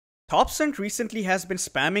Topson recently has been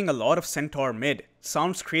spamming a lot of Centaur Mid.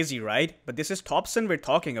 Sounds crazy, right? But this is Topson we're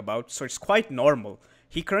talking about, so it's quite normal.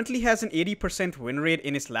 He currently has an 80% win rate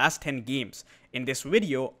in his last 10 games. In this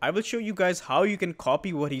video, I will show you guys how you can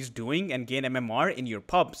copy what he's doing and gain MMR in your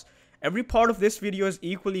pubs. Every part of this video is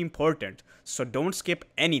equally important, so don't skip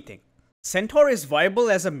anything. Centaur is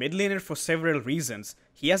viable as a mid laner for several reasons.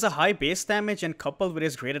 He has a high base damage, and coupled with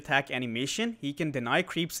his great attack animation, he can deny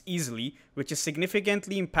creeps easily, which is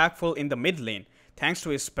significantly impactful in the mid lane. Thanks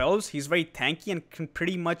to his spells, he's very tanky and can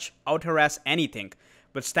pretty much out-harass anything.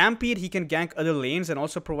 With Stampede, he can gank other lanes and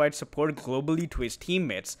also provide support globally to his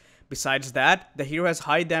teammates. Besides that, the hero has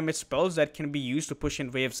high damage spells that can be used to push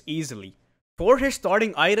in waves easily. For his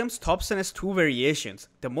starting items, Topson has two variations.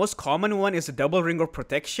 The most common one is a double ring of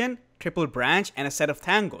protection, triple branch, and a set of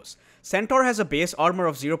tangos. Centaur has a base armor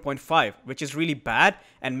of 0.5, which is really bad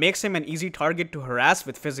and makes him an easy target to harass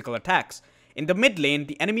with physical attacks. In the mid lane,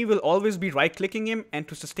 the enemy will always be right-clicking him, and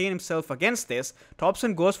to sustain himself against this,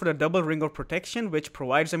 Topson goes for the double ring of protection, which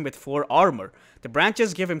provides him with 4 armor. The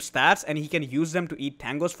branches give him stats, and he can use them to eat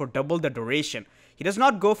tangos for double the duration. He does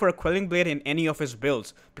not go for a Quelling Blade in any of his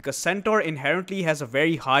builds, because Centaur inherently has a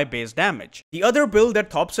very high base damage. The other build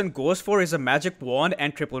that Topson goes for is a Magic Wand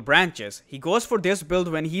and triple branches. He goes for this build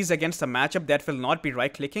when he's against a matchup that will not be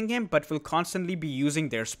right-clicking him, but will constantly be using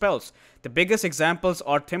their spells. The biggest examples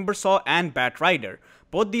are Timbersaw and Bat Rider.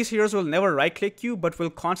 Both these heroes will never right-click you, but will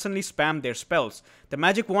constantly spam their spells. The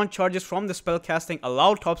Magic Wand charges from the spellcasting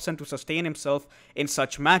allow Topson to sustain himself in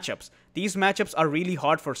such matchups. These matchups are really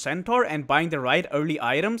hard for Centaur, and buying the right early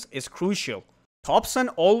items is crucial. Topson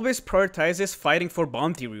always prioritizes fighting for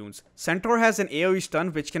bounty runes. Centaur has an AoE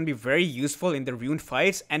stun which can be very useful in the rune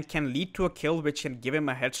fights and can lead to a kill which can give him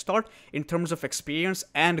a head start in terms of experience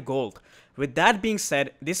and gold. With that being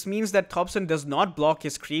said, this means that Topson does not block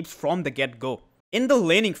his creeps from the get-go. In the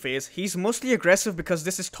laning phase, he's mostly aggressive because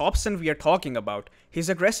this is Topson we are talking about. His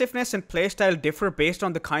aggressiveness and playstyle differ based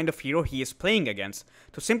on the kind of hero he is playing against.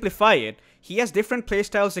 To simplify it, he has different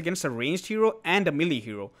playstyles against a ranged hero and a melee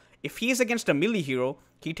hero. If he is against a melee hero,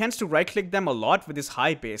 he tends to right-click them a lot with his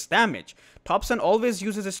high base damage. Topson always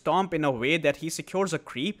uses his stomp in a way that he secures a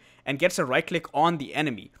creep and gets a right-click on the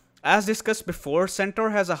enemy. As discussed before,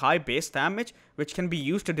 Centaur has a high base damage which can be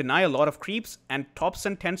used to deny a lot of creeps, and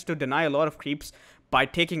Topson tends to deny a lot of creeps by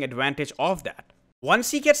taking advantage of that.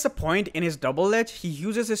 Once he gets a point in his double edge, he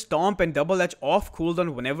uses his stomp and double edge off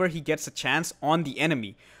cooldown whenever he gets a chance on the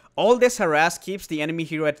enemy. All this harass keeps the enemy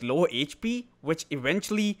hero at low HP, which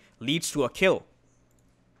eventually leads to a kill.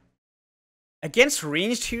 Against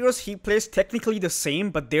ranged heroes, he plays technically the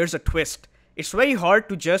same, but there's a twist. It's very hard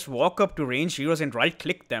to just walk up to ranged heroes and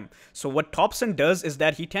right-click them, so what Topson does is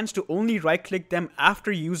that he tends to only right-click them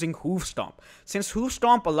after using Hoof Stomp. Since Hoof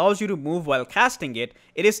Stomp allows you to move while casting it,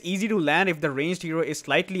 it is easy to land if the ranged hero is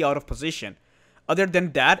slightly out of position. Other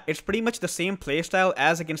than that, it's pretty much the same playstyle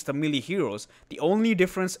as against the melee heroes. The only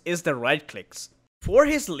difference is the right-clicks. For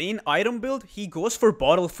his lane item build, he goes for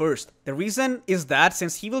Bottle first. The reason is that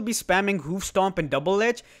since he will be spamming Hoof Stomp and Double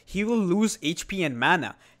Edge, he will lose HP and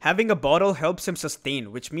mana. Having a Bottle helps him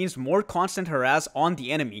sustain, which means more constant harass on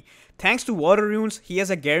the enemy. Thanks to Water Runes, he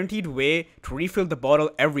has a guaranteed way to refill the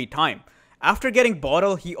bottle every time. After getting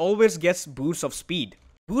Bottle, he always gets Boosts of Speed.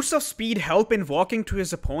 Boosts of Speed help in walking to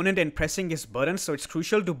his opponent and pressing his buttons, so it's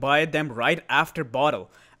crucial to buy them right after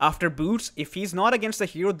Bottle. After boots, if he's not against a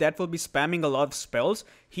hero that will be spamming a lot of spells,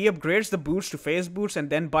 he upgrades the boots to phase boots and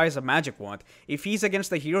then buys a magic wand. If he's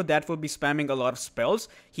against a hero that will be spamming a lot of spells,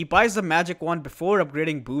 he buys the magic wand before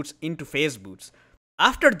upgrading boots into phase boots.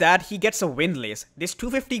 After that, he gets a windlace. This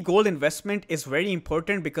 250 gold investment is very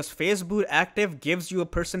important because phase boot active gives you a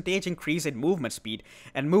percentage increase in movement speed,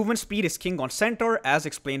 and movement speed is king on Centaur as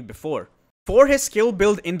explained before. For his skill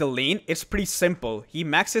build in the lane, it's pretty simple. He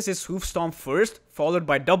maxes his Hoof Stomp first, followed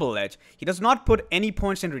by Double Edge. He does not put any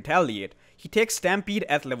points in Retaliate. He takes Stampede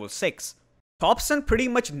at level 6. Topson pretty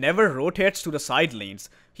much never rotates to the side lanes.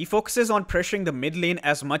 He focuses on pressuring the mid lane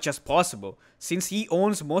as much as possible. Since he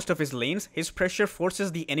owns most of his lanes, his pressure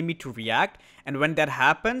forces the enemy to react, and when that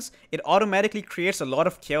happens, it automatically creates a lot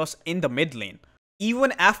of chaos in the mid lane.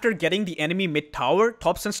 Even after getting the enemy mid tower,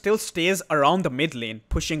 Topson still stays around the mid lane,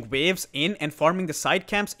 pushing waves in and farming the side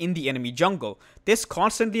camps in the enemy jungle. This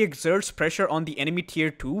constantly exerts pressure on the enemy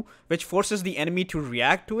tier 2, which forces the enemy to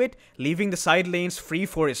react to it, leaving the side lanes free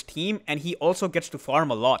for his team, and he also gets to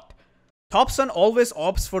farm a lot. Topson always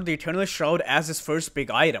opts for the Eternal Shroud as his first big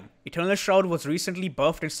item. Eternal Shroud was recently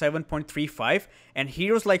buffed in 7.35, and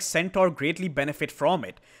heroes like Centaur greatly benefit from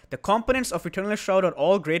it. The components of Eternal Shroud are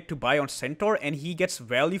all great to buy on Centaur, and he gets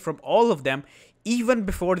value from all of them even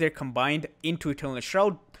before they're combined into Eternal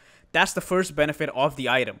Shroud. That's the first benefit of the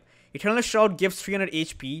item. Eternal Shroud gives 300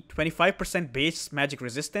 HP, 25% base magic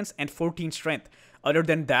resistance, and 14 strength. Other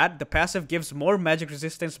than that, the passive gives more magic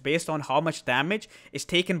resistance based on how much damage is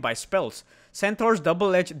taken by spells. Centaur's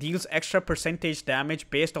Double Edge deals extra percentage damage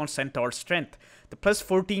based on Centaur's strength. The plus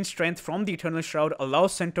 14 strength from the Eternal Shroud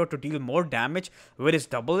allows Centaur to deal more damage with his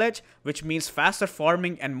Double Edge, which means faster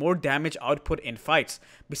farming and more damage output in fights.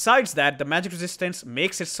 Besides that, the magic resistance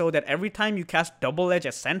makes it so that every time you cast Double Edge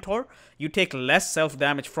as Centaur, you take less self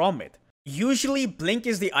damage from it. Usually, Blink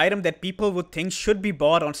is the item that people would think should be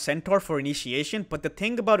bought on Centaur for initiation, but the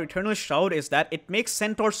thing about Eternal Shroud is that it makes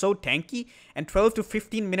Centaur so tanky, and 12 to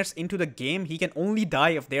 15 minutes into the game, he can only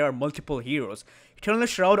die if there are multiple heroes. Eternal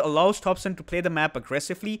Shroud allows Topson to play the map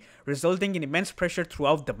aggressively, resulting in immense pressure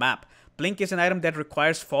throughout the map. Blink is an item that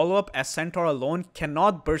requires follow-up, as Centaur alone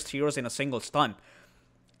cannot burst heroes in a single stun.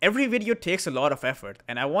 Every video takes a lot of effort,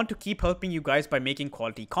 and I want to keep helping you guys by making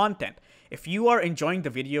quality content. If you are enjoying the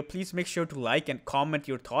video, please make sure to like and comment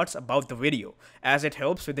your thoughts about the video, as it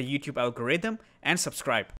helps with the YouTube algorithm, and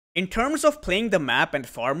subscribe. In terms of playing the map and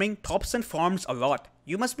farming, Topson farms a lot.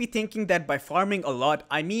 You must be thinking that by farming a lot,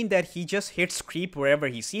 I mean that he just hits creep wherever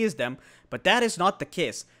he sees them, but that is not the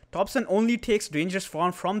case. Topson only takes dangerous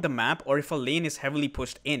farm from the map or if a lane is heavily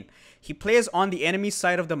pushed in. He plays on the enemy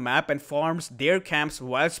side of the map and farms their camps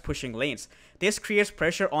whilst pushing lanes. This creates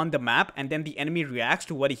pressure on the map and then the enemy reacts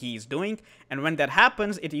to what he is doing, and when that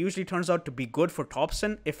happens, it usually turns out to be good for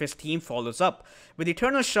Topson if his team follows up. With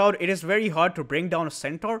Eternal Shroud, it is very hard to bring down a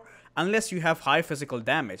Centaur unless you have high physical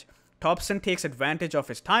damage. Topson takes advantage of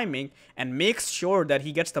his timing and makes sure that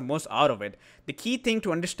he gets the most out of it. The key thing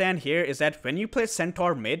to understand here is that when you play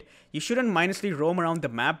Centaur Mid, you shouldn't mindlessly roam around the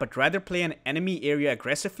map but rather play an enemy area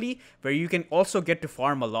aggressively where you can also get to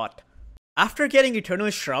farm a lot. After getting Eternal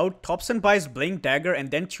Shroud, Topson buys Blink Dagger and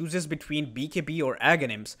then chooses between BKB or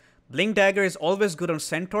Aghanims. Blink Dagger is always good on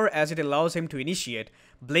Centaur as it allows him to initiate.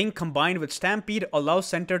 Blink combined with Stampede allows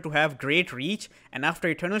Centaur to have great reach, and after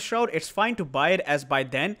Eternal Shroud, it's fine to buy it as by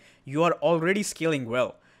then, you are already scaling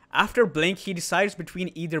well. After Blink, he decides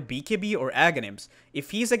between either BKB or Aghanims.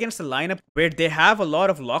 If he's against a lineup where they have a lot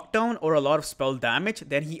of lockdown or a lot of spell damage,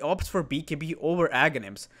 then he opts for BKB over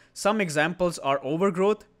Aghanims. Some examples are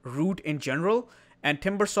Overgrowth, Root in general, and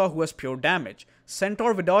Timbersaw who has pure damage.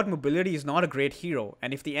 Centaur without mobility is not a great hero,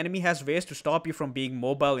 and if the enemy has ways to stop you from being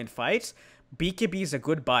mobile in fights, BKB is a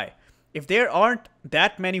good buy. If there aren't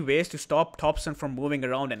that many ways to stop Topson from moving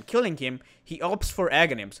around and killing him, he opts for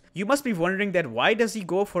Aghanims. You must be wondering that why does he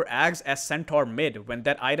go for Aghs as Centaur Mid when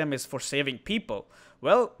that item is for saving people?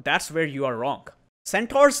 Well, that's where you are wrong.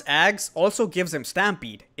 Centaur's Aghs also gives him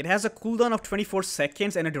Stampede. It has a cooldown of 24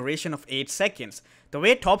 seconds and a duration of 8 seconds. The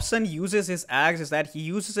way Topson uses his Aghs is that he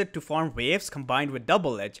uses it to farm waves combined with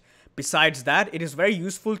Double Edge. Besides that, it is very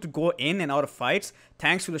useful to go in and out of fights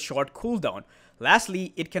thanks to the short cooldown.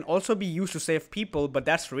 Lastly, it can also be used to save people, but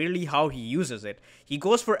that's really how he uses it. He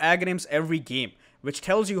goes for Aghanims every game, which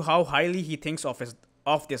tells you how highly he thinks of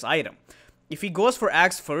this item. If he goes for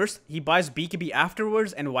Aghs first, he buys BKB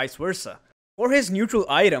afterwards and vice versa. For his neutral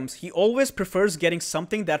items, he always prefers getting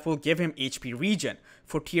something that will give him HP regen.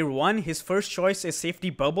 For tier 1, his first choice is Safety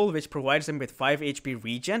Bubble, which provides him with 5 HP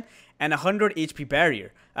regen and 100 HP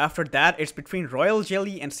barrier. After that, it's between Royal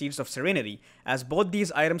Jelly and Seeds of Serenity, as both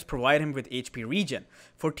these items provide him with HP regen.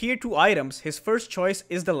 For tier 2 items, his first choice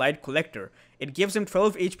is the Light Collector. It gives him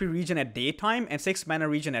 12 HP regen at daytime and 6 mana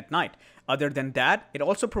regen at night. Other than that, it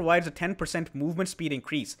also provides a 10% movement speed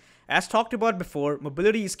increase. As talked about before,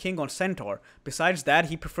 mobility is king on Centaur. Besides that,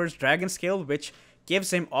 he prefers Dragon Scale, which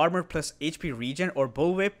gives him armor plus HP regen, or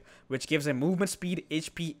Bullwhip, which gives him movement speed,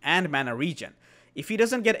 HP, and mana regen. If he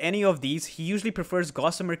doesn't get any of these, he usually prefers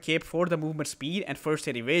Gossamer Cape for the movement speed and first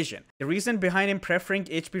hit evasion. The reason behind him preferring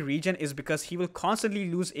HP regen is because he will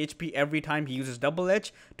constantly lose HP every time he uses Double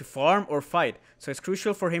Edge to farm or fight, so it's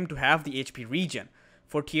crucial for him to have the HP regen.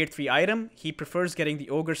 For tier 3 item, he prefers getting the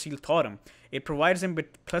Ogre Seal Totem. It provides him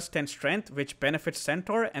with plus 10 strength, which benefits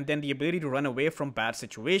Centaur, and then the ability to run away from bad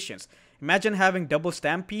situations. Imagine having double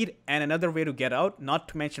Stampede and another way to get out, not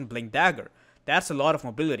to mention Blink Dagger. That's a lot of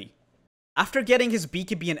mobility. After getting his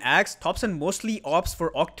BKB and Aghs, Topson mostly opts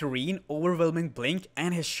for Octarine, Overwhelming Blink,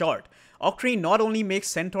 and his Shard. Octarine not only makes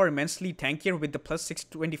Centaur immensely tankier with the plus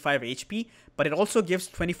 625 HP, but it also gives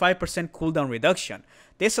 25% cooldown reduction.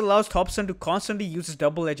 This allows Topson to constantly use his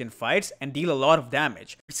Double Edge in fights and deal a lot of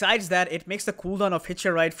damage. Besides that, it makes the cooldown of Hitch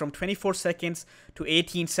a Ride from 24 seconds to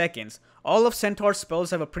 18 seconds. All of Centaur's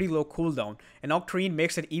spells have a pretty low cooldown, and Octarine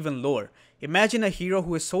makes it even lower. Imagine a hero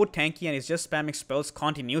who is so tanky and is just spamming spells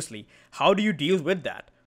continuously. How do you deal with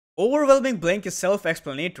that? Overwhelming Blink is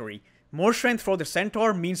self-explanatory. More strength for the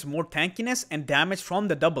Centaur means more tankiness and damage from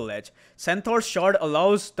the double edge. Centaur's shard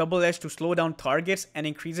allows double edge to slow down targets and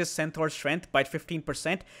increases Centaur's strength by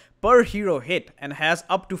 15% per hero hit and has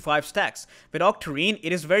up to 5 stacks. With Octarine,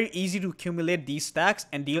 it is very easy to accumulate these stacks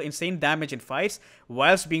and deal insane damage in fights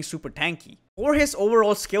whilst being super tanky. For his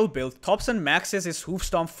overall skill build, Topson maxes his Hoof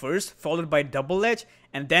Stomp first, followed by Double Edge,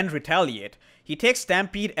 and then Retaliate. He takes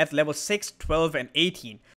Stampede at level 6, 12, and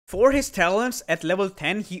 18. For his talents, at level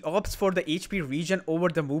 10, he opts for the HP regen over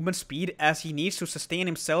the movement speed as he needs to sustain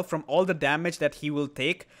himself from all the damage that he will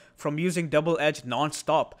take from using Double Edge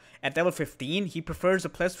non-stop. At level 15, he prefers a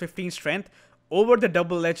plus 15 strength over the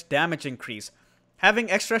Double Edge damage increase.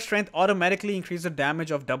 Having extra strength automatically increases the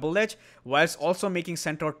damage of Double Edge, whilst also making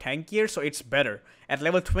Centaur tankier, so it's better. At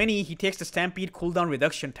level 20, he takes the Stampede cooldown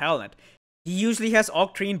reduction talent. He usually has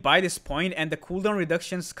Octarine by this point, and the cooldown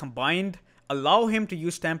reductions combined allow him to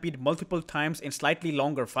use Stampede multiple times in slightly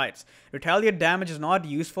longer fights. Retaliate damage is not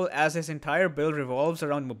useful as his entire build revolves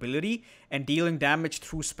around mobility and dealing damage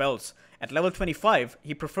through spells. At level 25,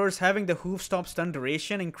 he prefers having the Hoof Stomp stun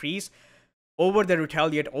duration increase over the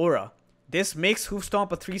Retaliate aura. This makes Hoof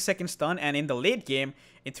Stomp a 3-second stun, and in the late game,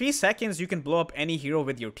 in 3 seconds you can blow up any hero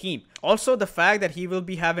with your team. Also, the fact that he will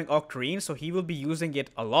be having Octarine, so he will be using it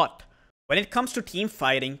a lot. When it comes to team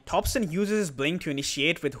fighting, Topson uses his Bling to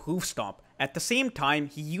initiate with Hoof Stomp. At the same time,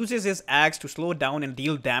 he uses his Axe to slow down and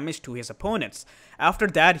deal damage to his opponents. After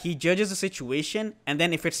that, he judges the situation, and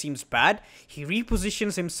then if it seems bad, he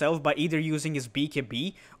repositions himself by either using his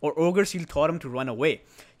BKB or Ogre Seal Totem to run away.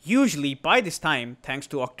 Usually, by this time, thanks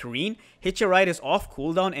to Octarine, Hitch a Ride is off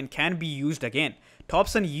cooldown and can be used again.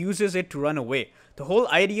 Topson uses it to run away. The whole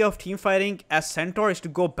idea of teamfighting as Centaur is to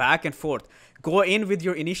go back and forth. Go in with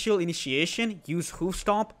your initial initiation, use Hoof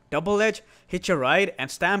Stomp, Double Edge, Hitch a Ride, and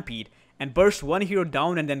Stampede, and burst one hero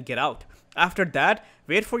down and then get out. After that,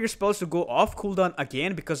 wait for your spells to go off cooldown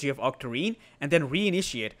again because you have Octarine, and then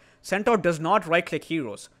reinitiate. Centaur does not right-click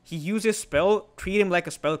heroes. He uses spell, treat him like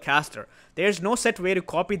a spellcaster. There is no set way to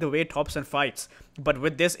copy the way Topson fights, but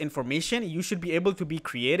with this information, you should be able to be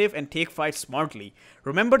creative and take fights smartly.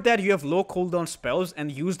 Remember that you have low cooldown spells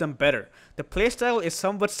and use them better. The playstyle is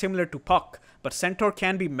somewhat similar to Puck, but Centaur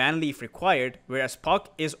can be manly if required, whereas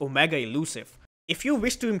Puck is Omega elusive. If you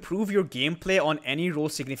wish to improve your gameplay on any role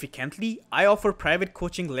significantly, I offer private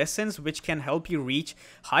coaching lessons which can help you reach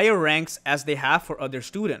higher ranks as they have for other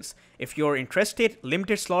students. If you're interested,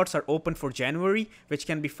 limited slots are open for January, which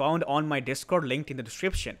can be found on my Discord linked in the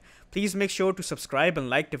description. Please make sure to subscribe and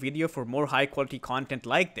like the video for more high quality content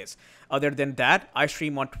like this. Other than that, I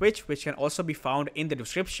stream on Twitch, which can also be found in the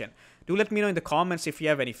description. Do let me know in the comments if you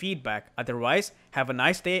have any feedback. Otherwise, have a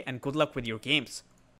nice day and good luck with your games.